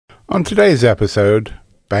On today's episode,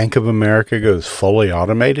 Bank of America goes fully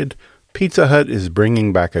automated, Pizza Hut is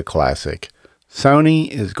bringing back a classic, Sony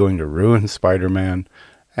is going to ruin Spider-Man,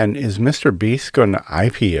 and is Mr. Beast going to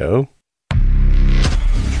IPO?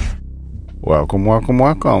 Welcome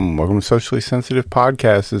to Socially Sensitive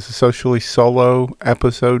Podcast. This is Socially Solo,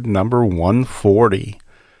 episode number 140.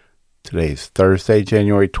 Today's Thursday,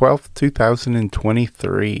 January 12th,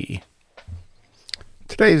 2023.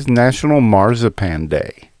 Today's National Marzipan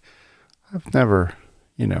Day. I've never,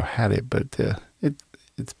 had it, but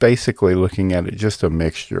it's basically, looking at it, just a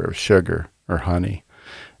mixture of sugar or honey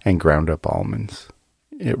and ground up almonds.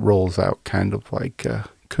 It rolls out kind of like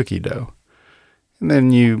cookie dough. And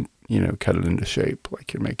then you cut it into shape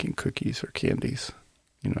like you're making cookies or candies.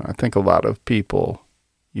 I think a lot of people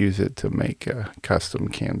use it to make custom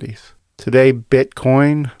candies. Today,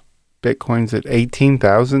 Bitcoin's at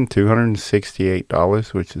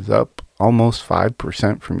 $18,268, which is up almost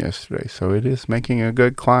 5% from yesterday. So it is making a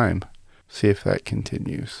good climb. See if that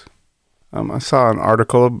continues. I saw an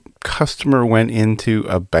article, a customer went into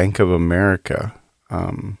a Bank of America.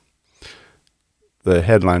 The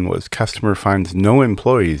headline was, customer finds no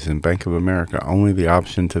employees in Bank of America, only the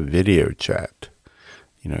option to video chat.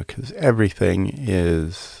 Because everything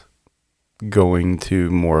is going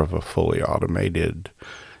to more of a fully automated,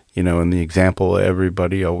 and the example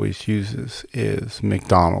everybody always uses is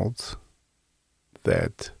McDonald's,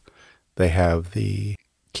 that they have the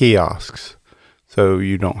kiosks. So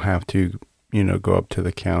you don't have to, go up to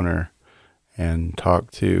the counter and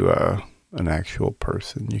talk to an actual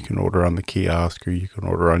person. You can order on the kiosk or you can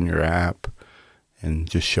order on your app and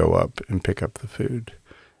just show up and pick up the food.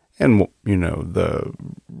 And, the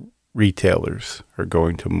retailers are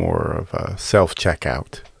going to more of a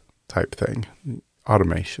self-checkout type thing.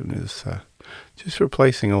 Automation is just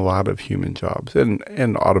replacing a lot of human jobs.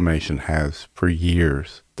 And automation has for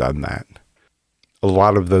years done that. A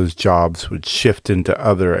lot of those jobs would shift into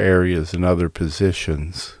other areas and other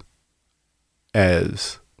positions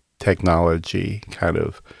as technology, kind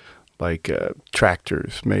of like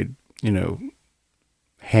tractors made,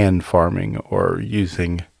 hand farming or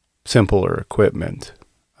using simpler equipment,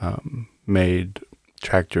 made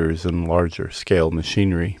tractors and larger scale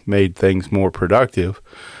machinery, made things more productive.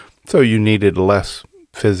 So you needed less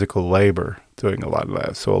physical labor doing a lot of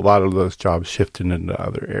that. So a lot of those jobs shifted into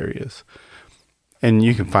other areas. And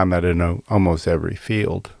you can find that in almost every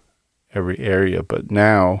field, every area. But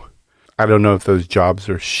now, I don't know if those jobs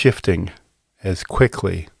are shifting as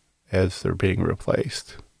quickly as they're being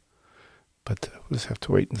replaced. But we'll just have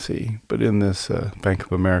to wait and see. But in this Bank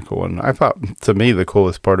of America one, I thought, to me, the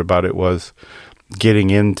coolest part about it was getting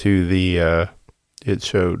into it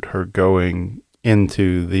showed her going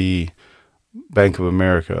into the Bank of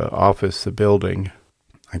America office, the building.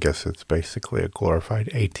 I guess it's basically a glorified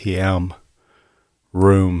ATM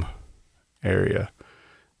room area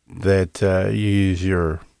that you use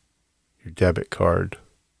your debit card,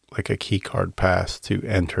 like a key card pass, to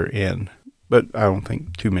enter in. But I don't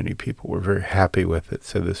think too many people were very happy with it,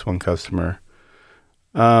 said this one customer.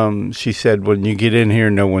 She said, when you get in here,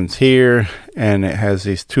 no one's here, and it has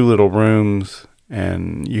these two little rooms,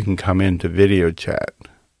 and you can come in to video chat.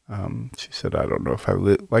 She said, I don't know if I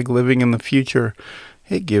like living in the future.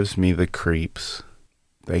 It gives me the creeps.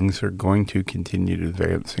 Things are going to continue to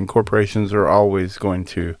advance, and corporations are always going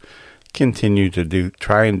to continue to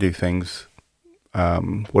try and do things,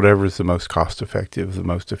 whatever is the most cost-effective, the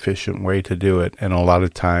most efficient way to do it. And a lot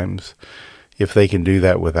of times, if they can do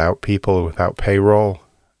that without people, without payroll,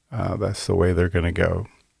 that's the way they're going to go.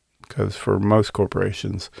 Because for most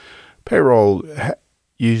corporations, payroll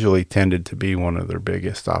usually tended to be one of their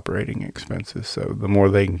biggest operating expenses. So the more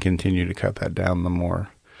they can continue to cut that down, the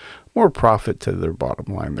more profit to their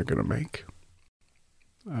bottom line they're going to make.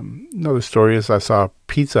 Another story is I saw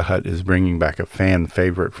Pizza Hut is bringing back a fan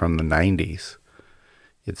favorite from the 90s.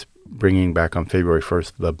 It's bringing back on February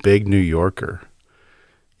 1st the Big New Yorker.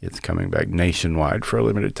 It's coming back nationwide for a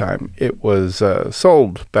limited time. It was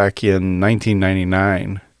sold back in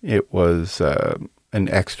 1999. It was an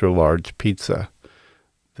extra large pizza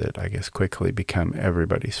that I guess quickly became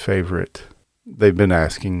everybody's favorite. They've been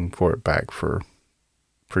asking for it back for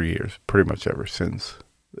years, pretty much ever since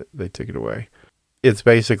they took it away. It's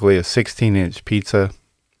basically a 16-inch pizza,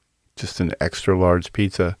 just an extra large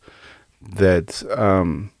pizza that's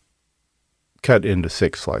cut into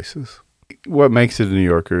 6 slices. What makes it a New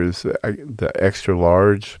Yorker is the extra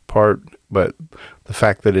large part, but the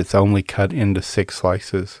fact that it's only cut into 6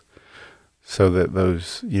 slices so that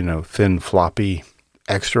those, thin, floppy,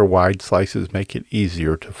 extra wide slices make it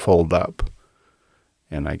easier to fold up.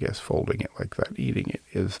 And I guess folding it like that, eating it,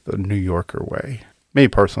 is the New Yorker way. Me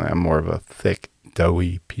personally, I'm more of a thick,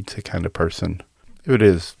 doughy pizza kind of person. If it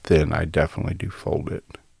is thin, I definitely do fold it.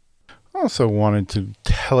 I also wanted to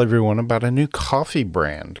tell everyone about a new coffee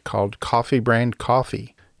brand called Coffee Brand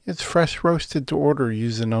Coffee. It's fresh roasted to order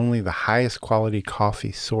using only the highest quality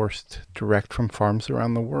coffee sourced direct from farms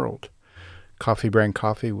around the world. Coffee Brand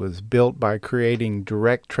Coffee was built by creating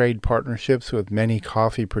direct trade partnerships with many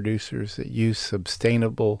coffee producers that use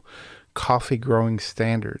sustainable coffee growing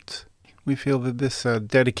standards. We feel that this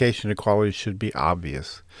dedication to quality should be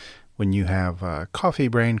obvious when you have Coffee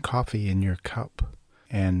Brand Coffee in your cup.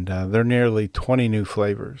 And there are nearly 20 new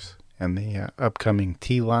flavors and the upcoming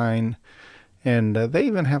tea line. And they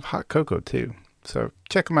even have hot cocoa too. So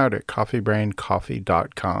check them out at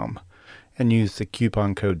coffeebrandcoffee.com and use the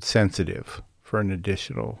coupon code SENSITIVE for an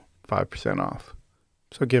additional 5% off.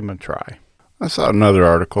 So give them a try. I saw another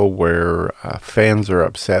article where fans are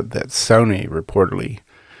upset that Sony reportedly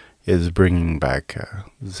is bringing back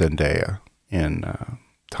Zendaya in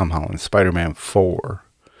Tom Holland's Spider-Man 4.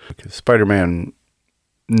 Because Spider-Man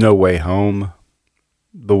No Way Home,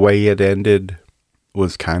 the way it ended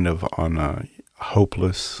was kind of on a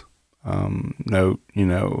hopeless note. You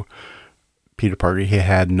know, Peter Parker, he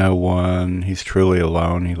had no one. He's truly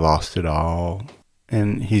alone. He lost it all.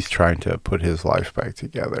 And he's trying to put his life back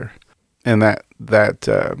together. And that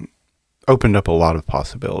opened up a lot of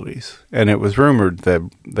possibilities. And it was rumored that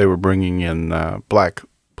they were bringing in Black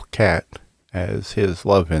Cat as his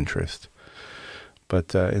love interest.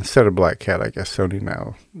 But instead of Black Cat, I guess Sony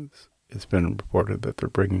now, it's been reported that they're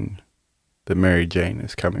bringing, that Mary Jane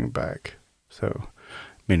is coming back. So,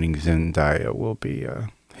 meaning Zendaya will be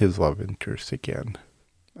his love interest again.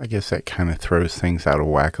 I guess that kind of throws things out of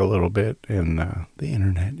whack a little bit, and the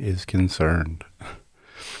internet is concerned.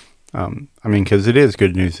 I mean, because it is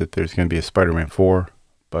good news that there's going to be a Spider-Man 4,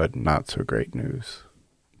 but not so great news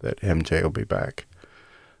that MJ will be back.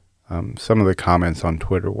 Some of the comments on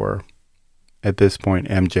Twitter were, at this point,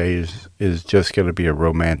 MJ is just going to be a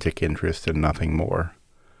romantic interest and nothing more.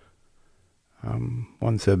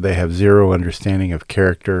 One said they have zero understanding of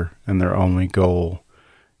character, and their only goal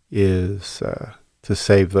is to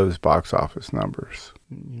save those box office numbers.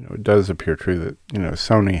 You know, it does appear true that, you know,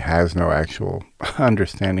 Sony has no actual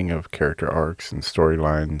understanding of character arcs and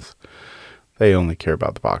storylines. They only care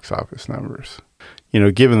about the box office numbers. You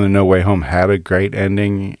know, given the No Way Home had a great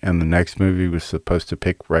ending and the next movie was supposed to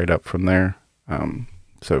pick right up from there,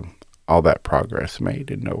 so all that progress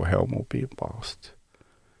made in No Way Home will be lost.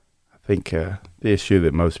 I think the issue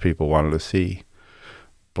that most people wanted to see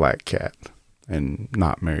Black Cat and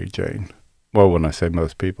not Mary Jane. Well, when I say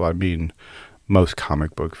most people, I mean most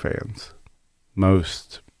comic book fans.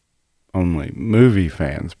 Most only movie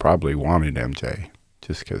fans probably wanted MJ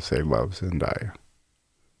just because they love Zendaya,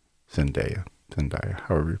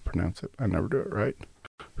 however you pronounce it. I never do it right.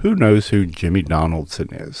 Who knows who Jimmy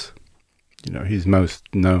Donaldson is? You know, he's most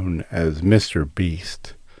known as Mr.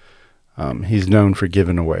 Beast. He's known for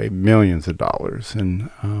giving away millions of dollars. And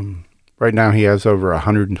right now he has over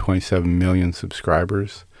 127 million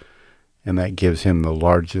subscribers. And that gives him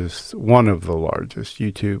one of the largest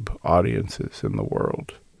YouTube audiences in the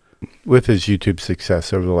world. With his YouTube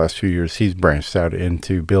success over the last few years, he's branched out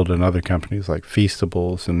into building other companies like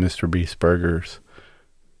Feastables and Mr. Beast Burgers.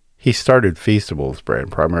 He started Feastables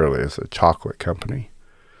brand primarily as a chocolate company,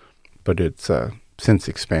 but it's since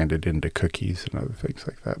expanded into cookies and other things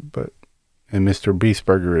like that. And Mr. Beast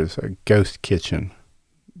Burger is a ghost kitchen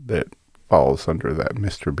that falls under that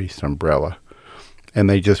Mr. Beast umbrella. And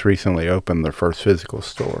they just recently opened their first physical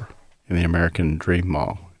store in the American Dream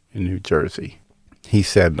Mall in New Jersey. He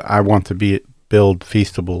said, I want to build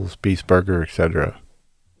Feastables, Beast Burger, etc.,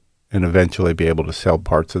 and eventually be able to sell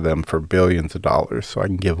parts of them for billions of dollars so I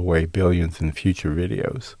can give away billions in future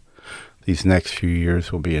videos. These next few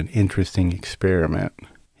years will be an interesting experiment.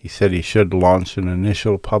 He said he should launch an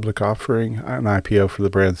initial public offering, an IPO for the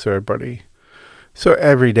brand, so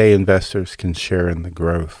everyday investors can share in the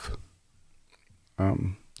growth.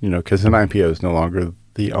 You know, because an IPO is no longer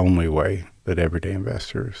the only way that everyday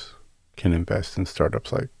investors can invest in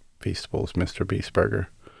startups like Feastables, Mr. Beast Burger.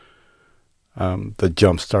 The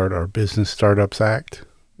Jumpstart Our Business Startups Act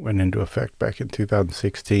went into effect back in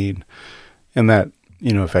 2016, and that,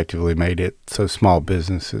 you know, effectively made it so small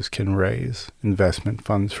businesses can raise investment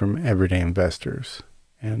funds from everyday investors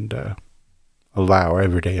and allow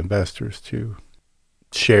everyday investors to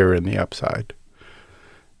share in the upside.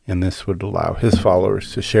 And this would allow his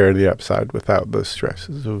followers to share the upside without the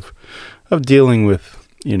stresses of dealing with,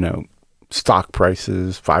 you know, stock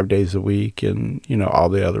prices 5 days a week and, you know, all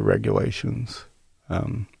the other regulations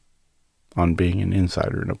on being an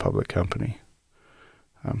insider in a public company.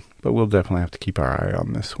 But we'll definitely have to keep our eye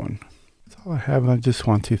on this one. That's all I have. I just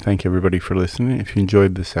want to thank everybody for listening. If you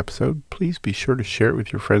enjoyed this episode, please be sure to share it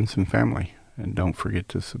with your friends and family. And don't forget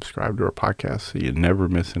to subscribe to our podcast so you never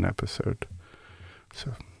miss an episode.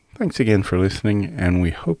 So thanks again for listening, and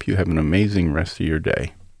we hope you have an amazing rest of your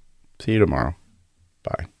day. See you tomorrow.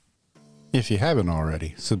 Bye. If you haven't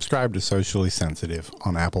already, subscribe to Socially Sensitive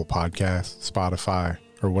on Apple Podcasts, Spotify,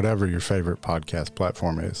 or whatever your favorite podcast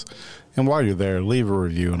platform is. And while you're there, leave a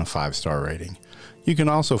review and a 5-star rating. You can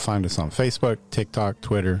also find us on Facebook, TikTok,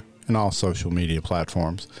 Twitter, and all social media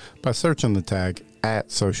platforms by searching the tag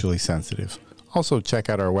 @SociallySensitive. Also, check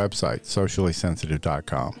out our website,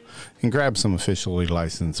 sociallysensitive.com, and grab some officially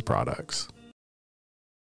licensed products.